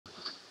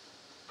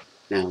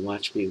Now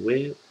watch me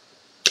whip.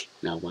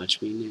 Now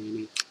watch me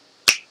nanny.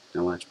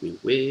 Now watch me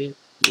whip,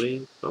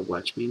 but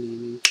watch me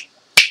nanny.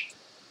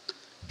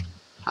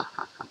 Ha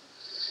ha ha.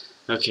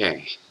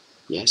 Okay.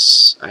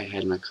 Yes, I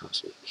had my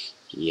coffee.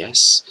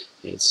 Yes,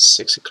 it's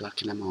 6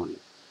 o'clock in the morning.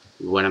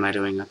 What am I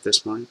doing up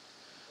this morning?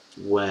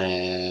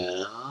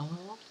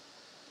 Well,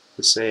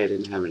 let's say I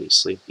didn't have any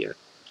sleep yet.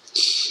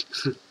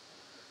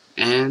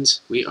 And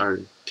we are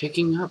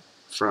picking up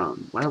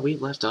from where we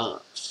left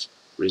off.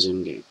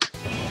 Resume game.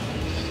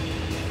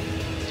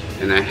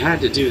 And I had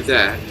to do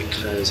that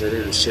because I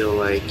didn't feel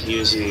like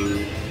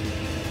using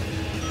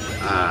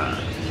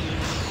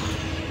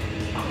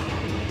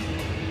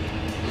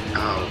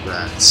oh,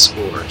 that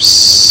score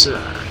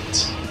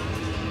sucked.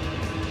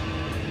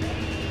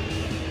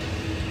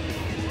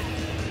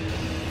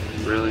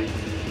 Really?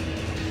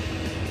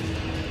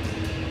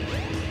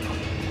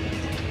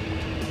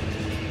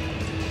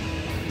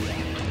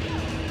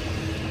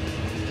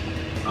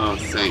 Oh,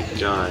 thank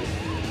God.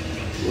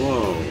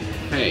 Whoa.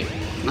 Hey,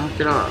 knock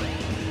it off.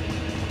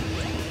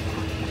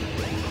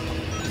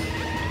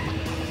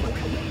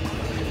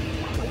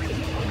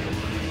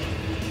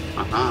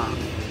 Aha.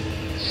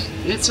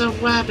 It's a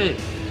wabbit.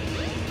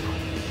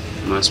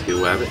 Must be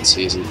wabbit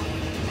season.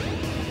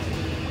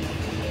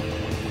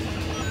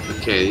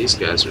 Okay, these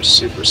guys are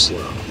super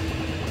slow.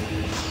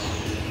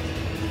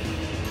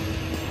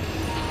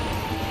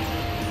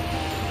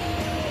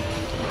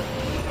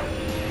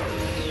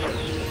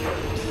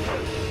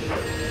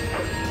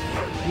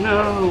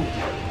 No!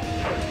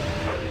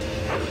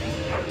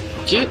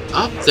 Get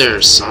up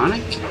there,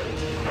 Sonic!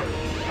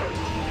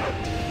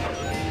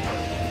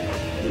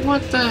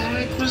 What the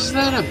heck was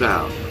that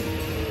about?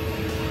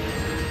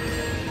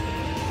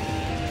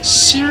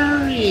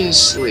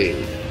 Seriously?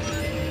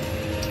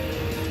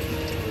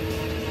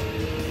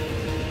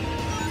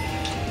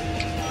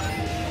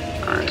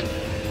 Alright.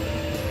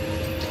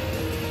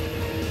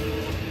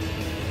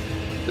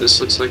 This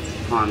looks like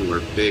the pond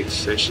where big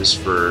fish is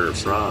for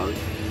frog.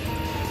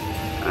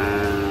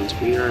 And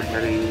we are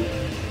heading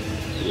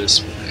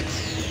this way.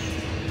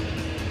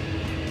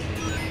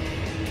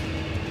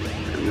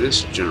 In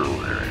this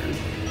general area.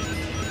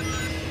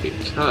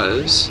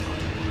 Because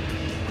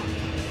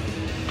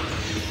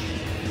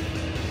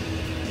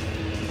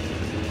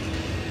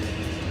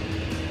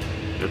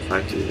if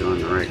I can go in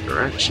the right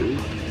direction,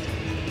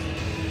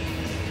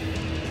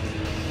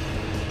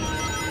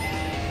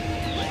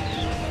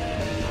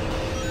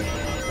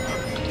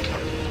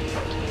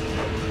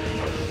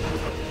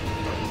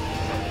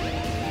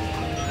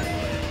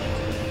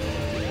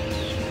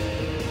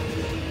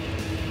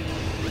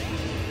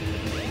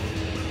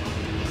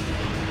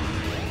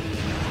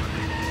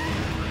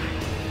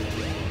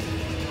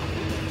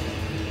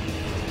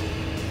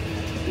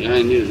 yeah,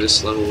 I knew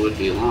this level would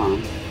be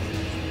long.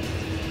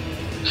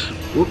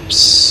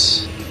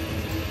 Whoops.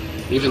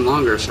 Even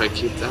longer if I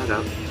keep that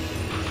up.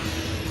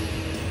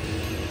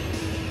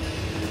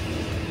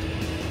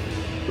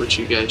 Which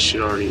you guys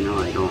should already know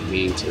I don't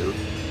mean to.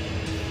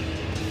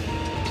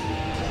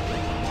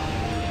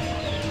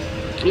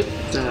 Get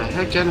the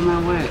heck out of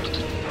my way.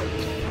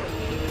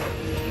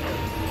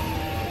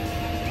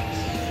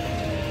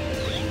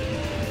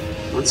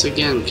 Once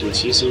again,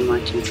 confusing my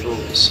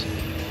controls.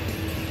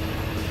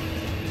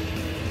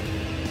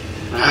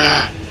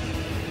 Ah!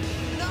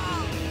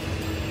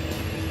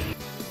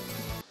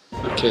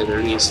 Okay,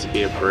 there needs to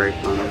be a break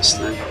on this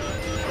thing.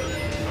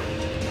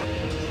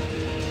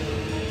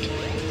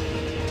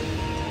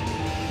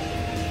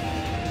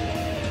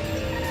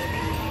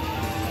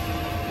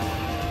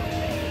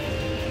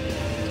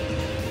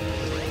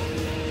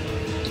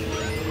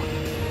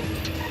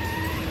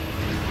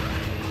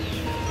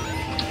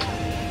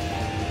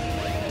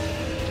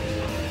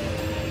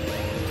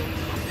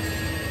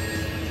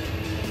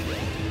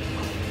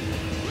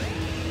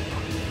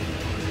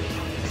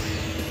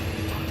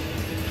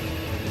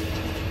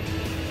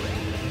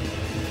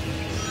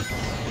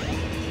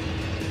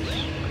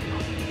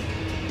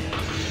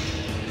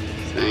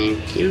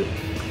 Thank you.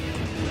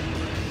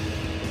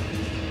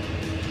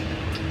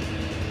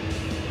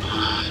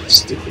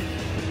 Stupid.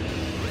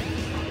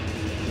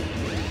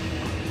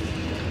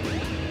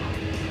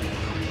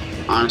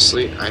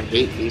 Honestly, I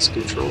hate these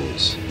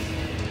controls.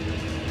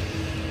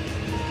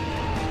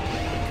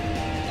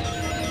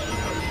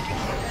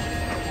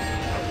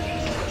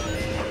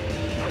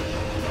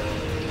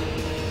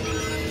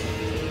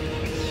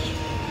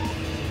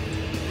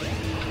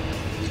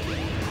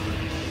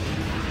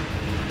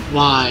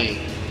 Why?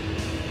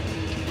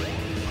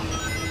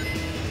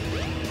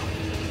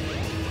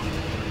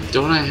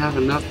 Don't I have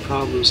enough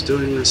problems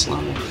doing this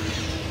level?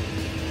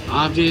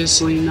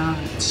 Obviously not.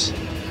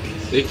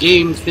 The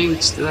game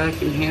thinks that I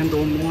can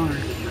handle more.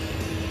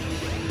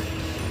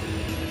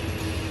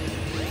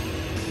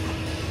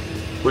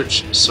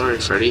 Which, sorry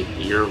Freddy,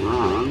 you're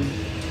wrong.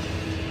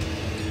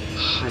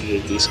 I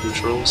hate these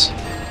controls.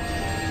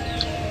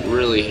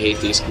 Really hate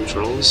these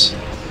controls.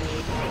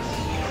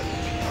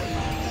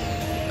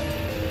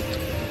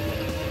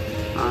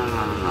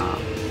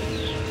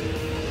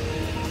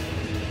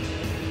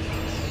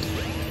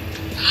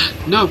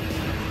 No!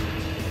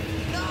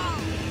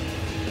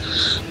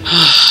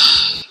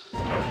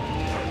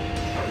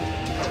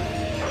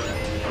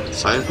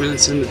 5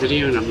 minutes in the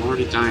video and I'm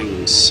already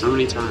dying so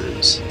many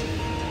times.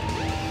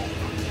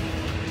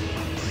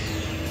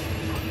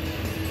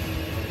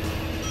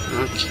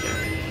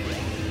 Okay.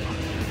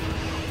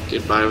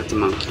 Goodbye with the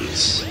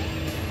monkeys.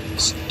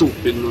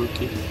 Stupid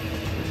monkey.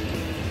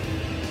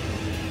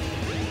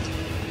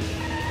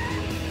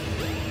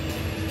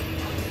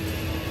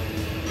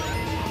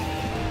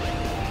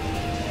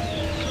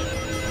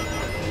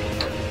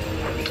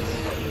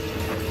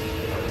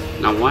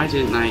 Now why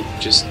didn't I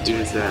just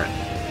do that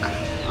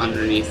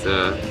underneath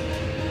the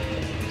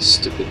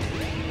stupid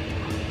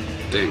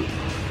thing?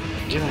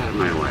 Get out of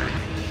my way.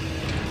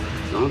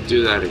 Don't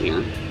do that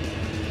again.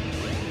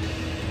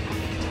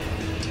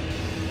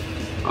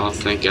 Oh,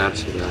 thank God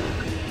for that.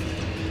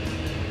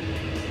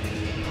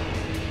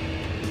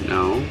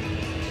 No.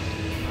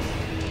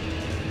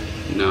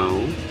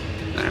 No.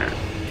 There.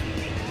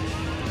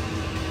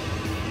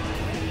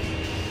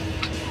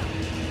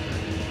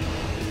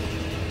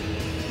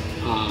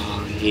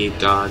 Oh, he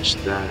dodged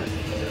that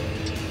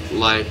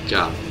like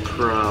a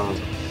pro.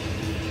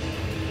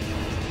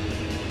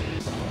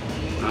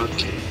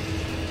 Okay.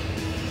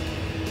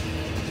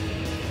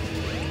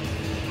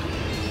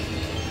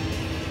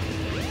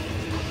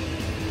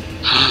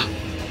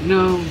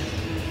 No.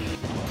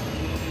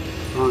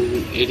 Oh,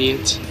 you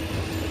idiot.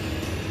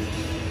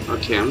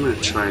 Okay, I'm gonna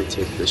try and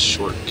take this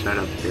shortcut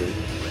up here.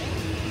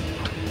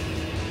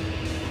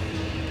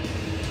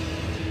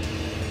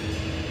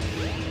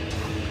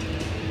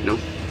 Nope.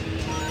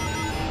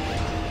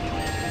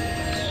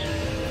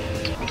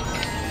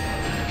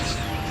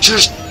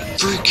 Just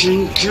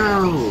freaking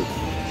go!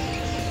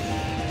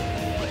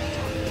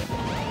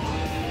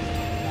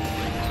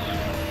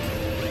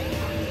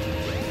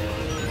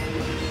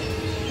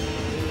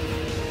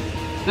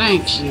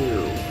 Thank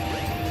you!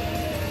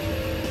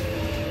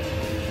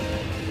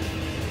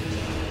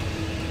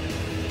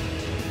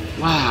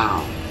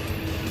 Wow.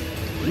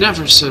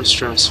 Never so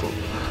stressful.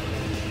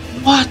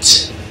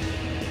 What?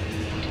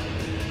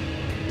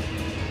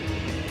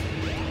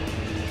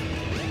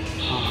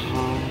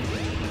 Oh.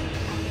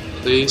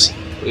 Please,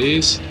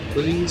 please,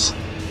 please.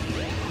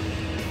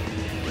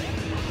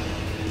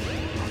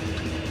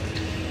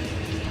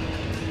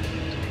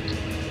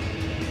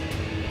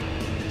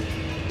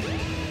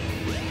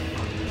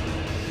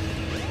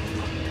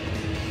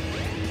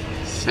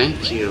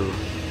 Thank you.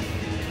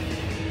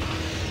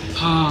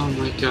 Oh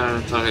my God,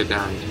 I thought I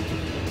died.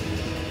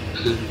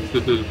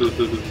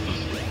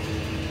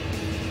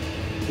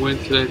 When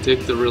can I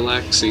take the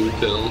relaxing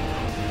pill?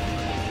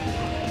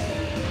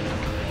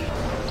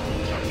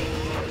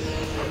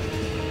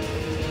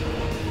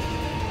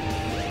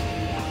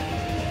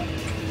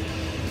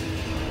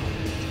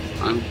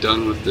 I'm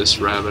done with this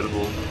rabbit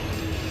hole.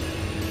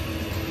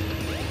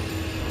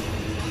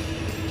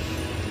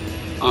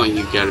 Oh,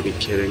 you gotta be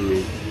kidding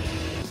me.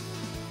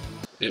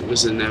 It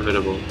was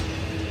inevitable.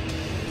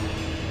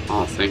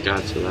 Oh, thank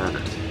God for that.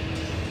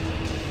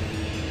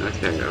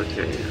 Okay.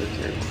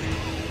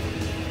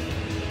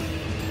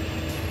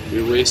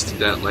 We wasted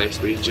that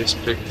life we just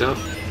picked up,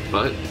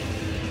 but...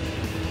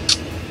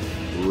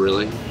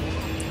 Really?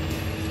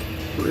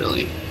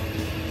 Really?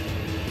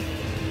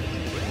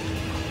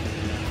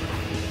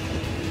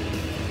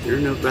 You're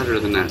no better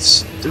than that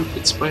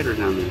stupid spider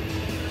down there.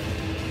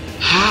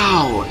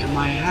 How am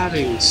I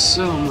having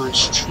so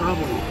much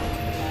trouble?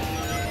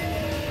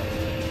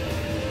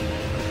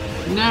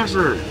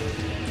 Never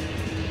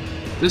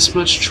this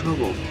much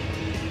trouble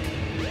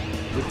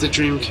with the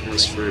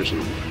Dreamcast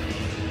version.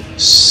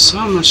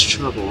 So much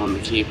trouble on the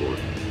keyboard.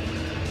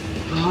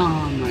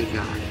 Oh my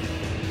God.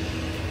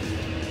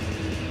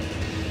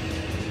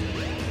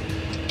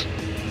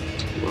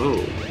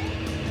 Whoa.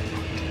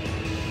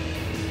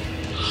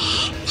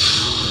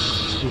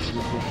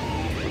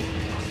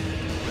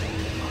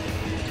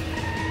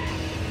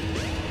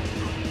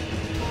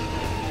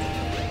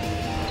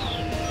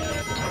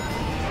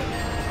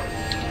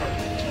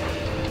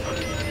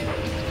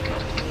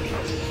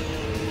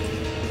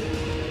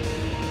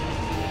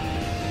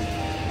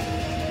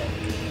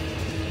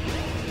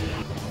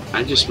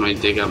 I just might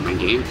dig out my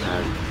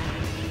gamepad.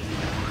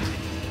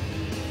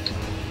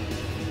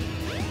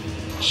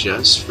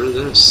 Just for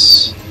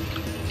this.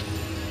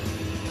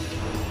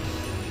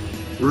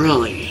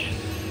 Really?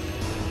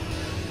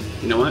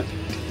 You know what?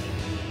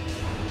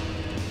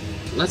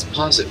 Let's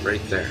pause it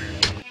right there.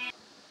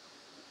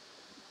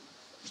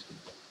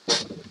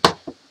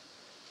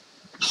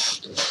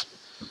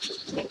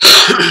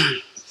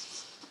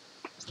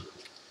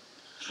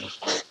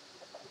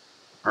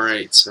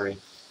 Alright, so I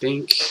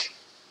think...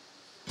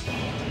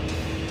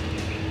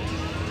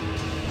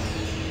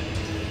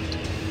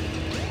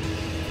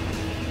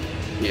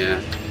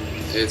 Yeah,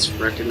 it's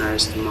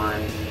recognized my...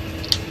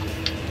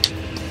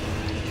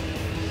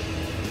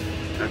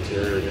 Okay,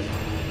 there we go.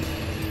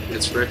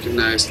 It's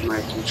recognized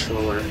my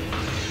controller.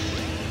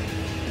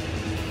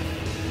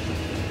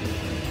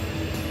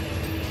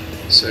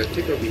 So I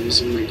think I'll be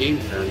using my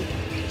gamepad.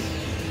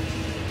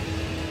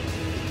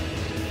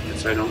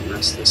 If I don't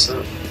mess this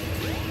up.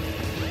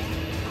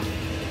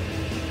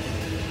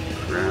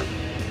 Crap.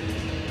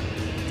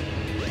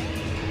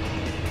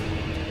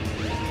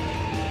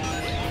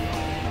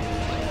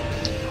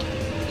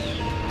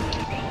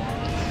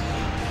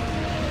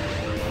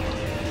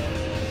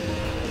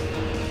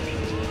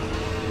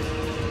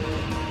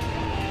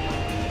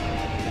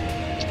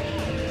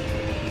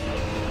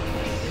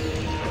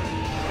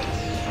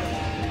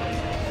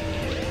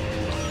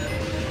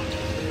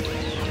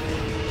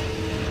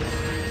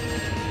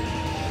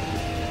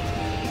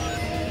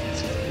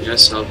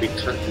 Yes, I'll be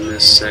cutting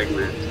this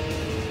segment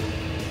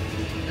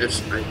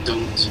if I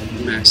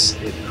don't mess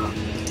it up.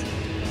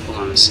 Hold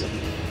on a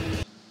second.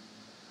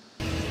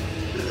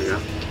 There we go.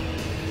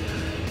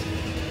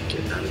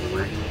 Get out of the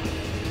way.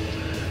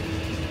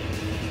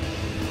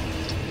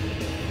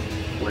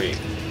 Wait,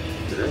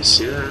 did I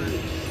see that?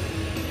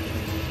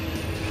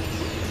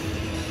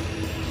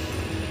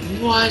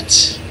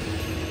 What?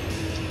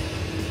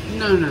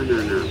 No, no,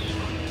 no, no.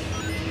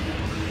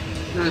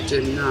 That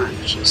did not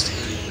just happen.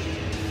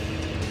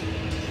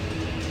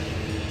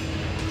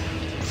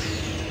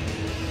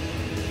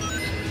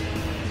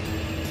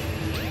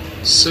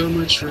 So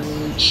much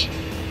rage.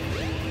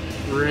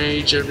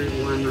 Rage,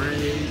 everyone,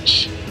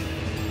 rage.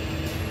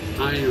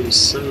 I am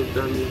so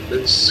done with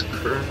this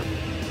crap.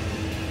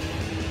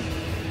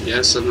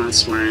 Yes, I'm not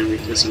swearing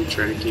because I'm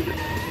trying to keep it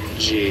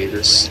G.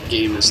 This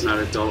game is not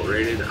adult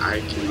rated.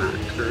 I cannot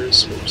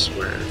curse or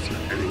swear for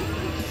anything.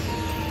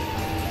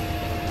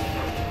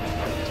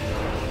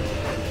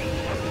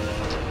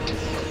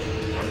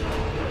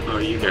 Oh,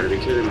 you gotta be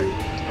kidding me.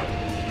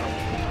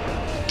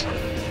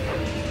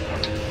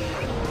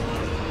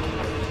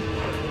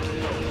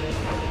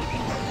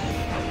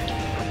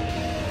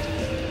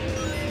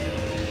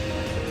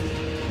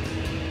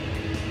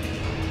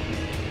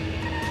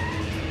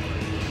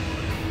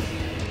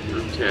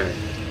 Okay.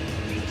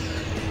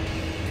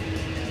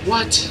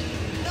 What?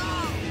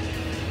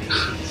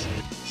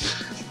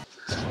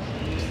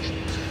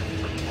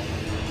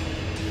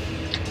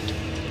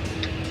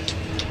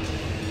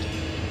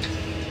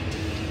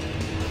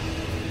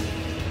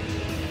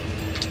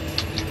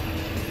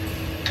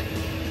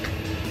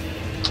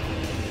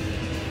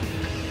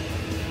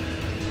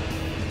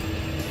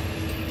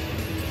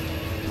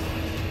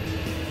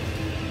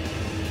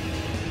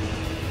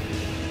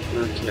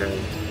 Okay.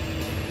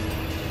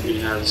 We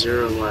have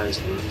 0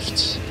 lives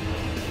left.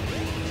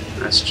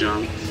 That's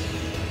jump.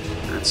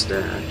 That's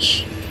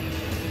dash.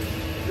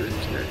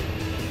 Okay.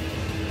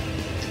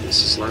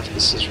 This is left,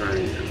 this is right.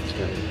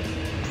 Okay.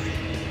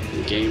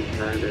 The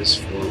gamepad is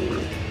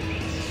forward.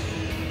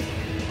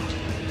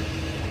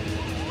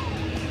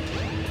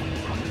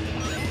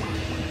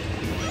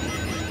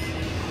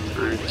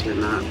 I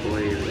cannot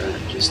believe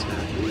that just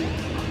happened.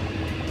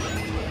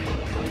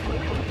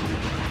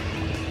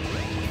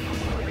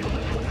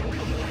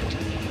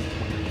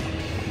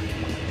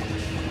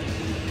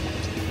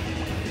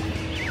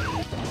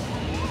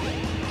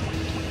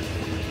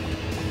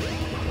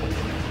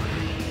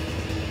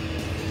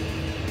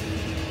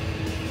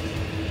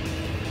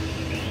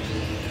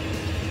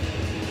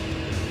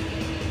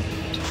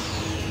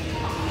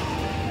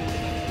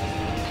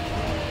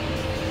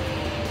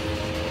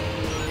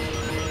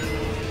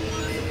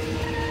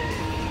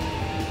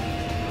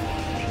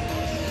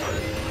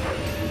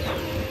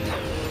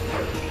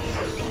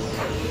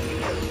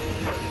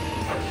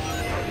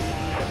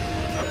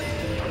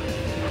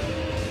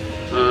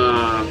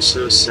 I'm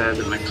so sad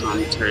that my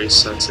commentary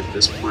sucks at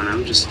this point.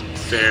 I'm just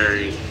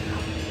very,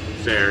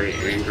 very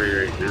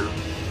angry right now.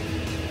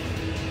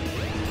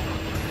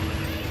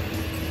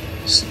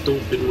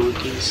 Stupid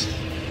monkeys.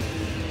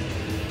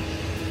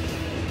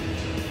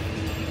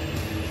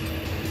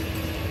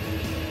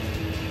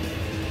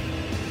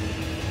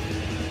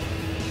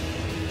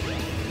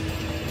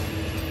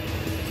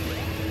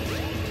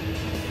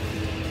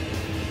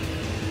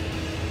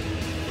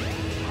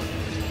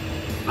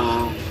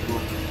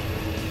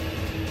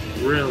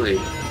 Really?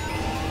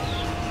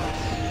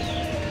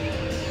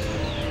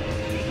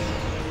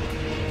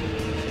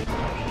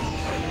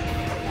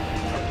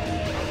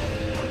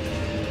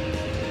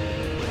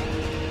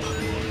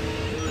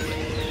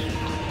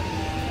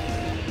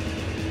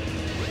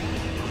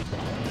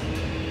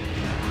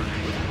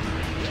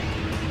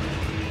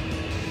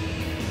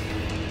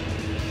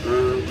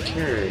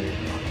 Okay.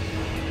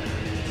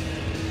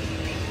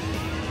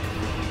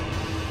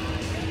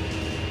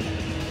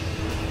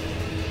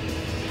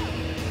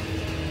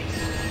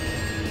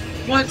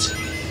 What?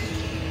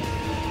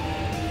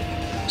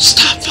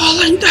 Stop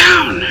falling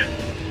down!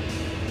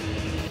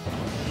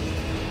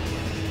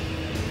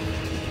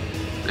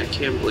 I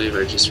can't believe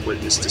I just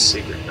witnessed a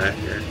secret back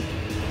here.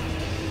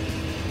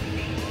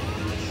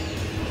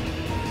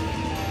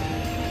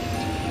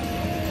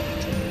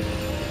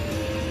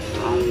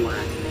 Wrong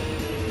way.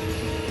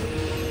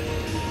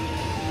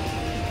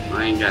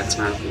 I ain't got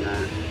time for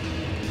that.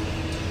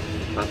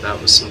 Thought that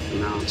was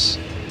something else.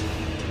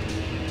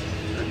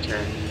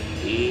 Okay.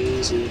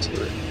 Ease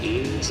into it.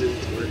 Ease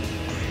into it.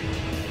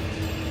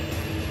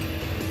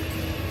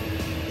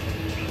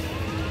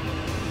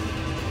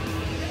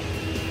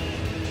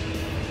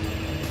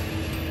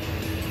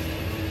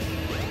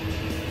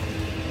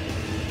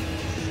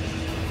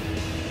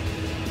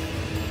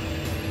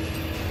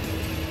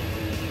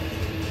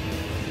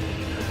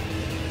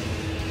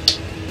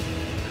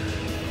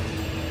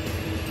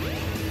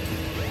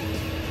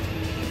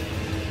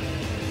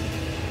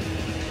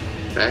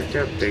 Back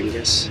up,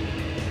 dingus.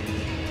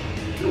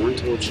 No one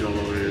told you to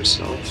lower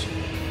yourself.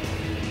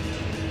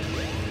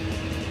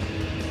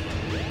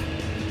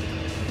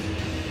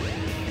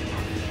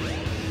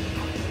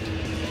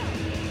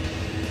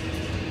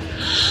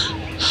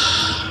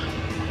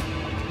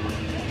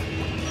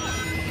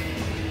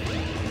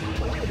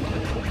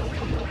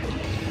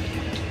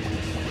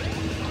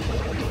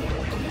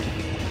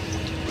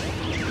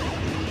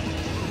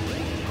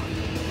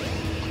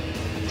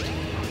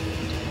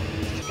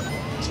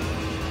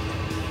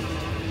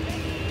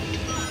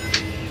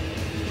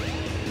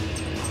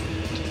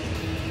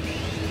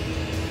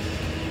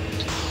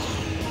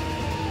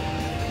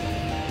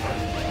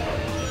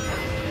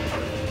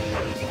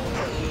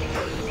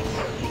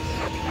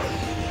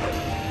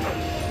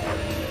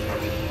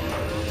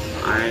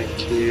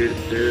 me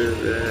to do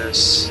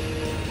this.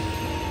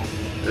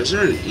 Is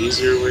there an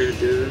easier way to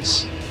do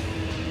this?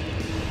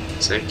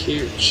 Because I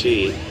can't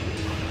cheat.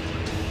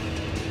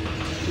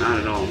 Not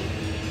at all.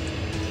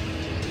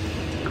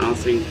 I don't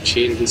think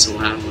cheating is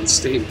allowed on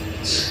Steam.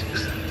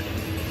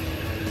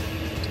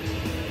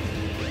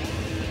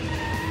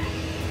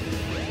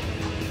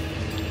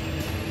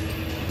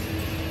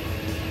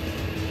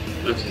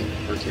 Okay,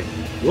 okay.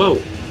 Whoa!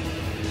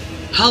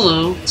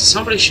 Hello!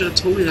 Somebody should have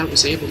told me that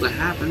was able to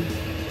happen.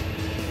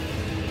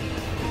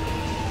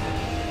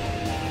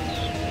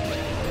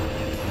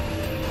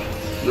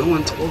 No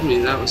one told me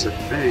that was a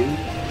thing.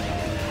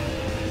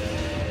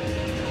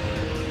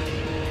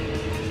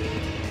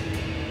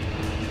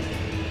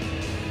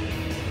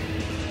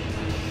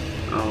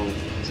 Oh,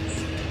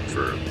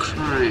 for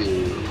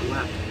crying out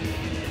loud.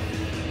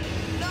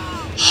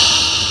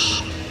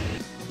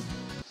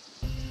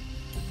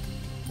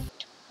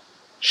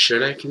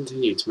 Should I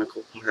continue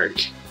Twinkle Park?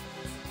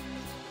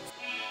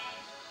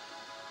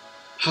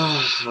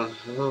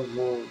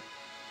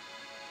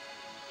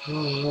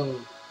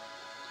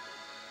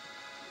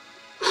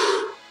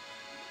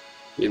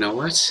 You know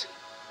what?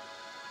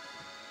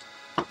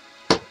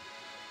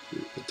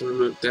 Put the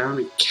remote down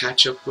and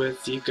catch up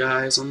with you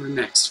guys on the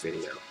next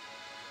video.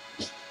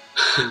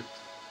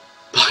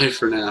 Bye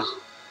for now.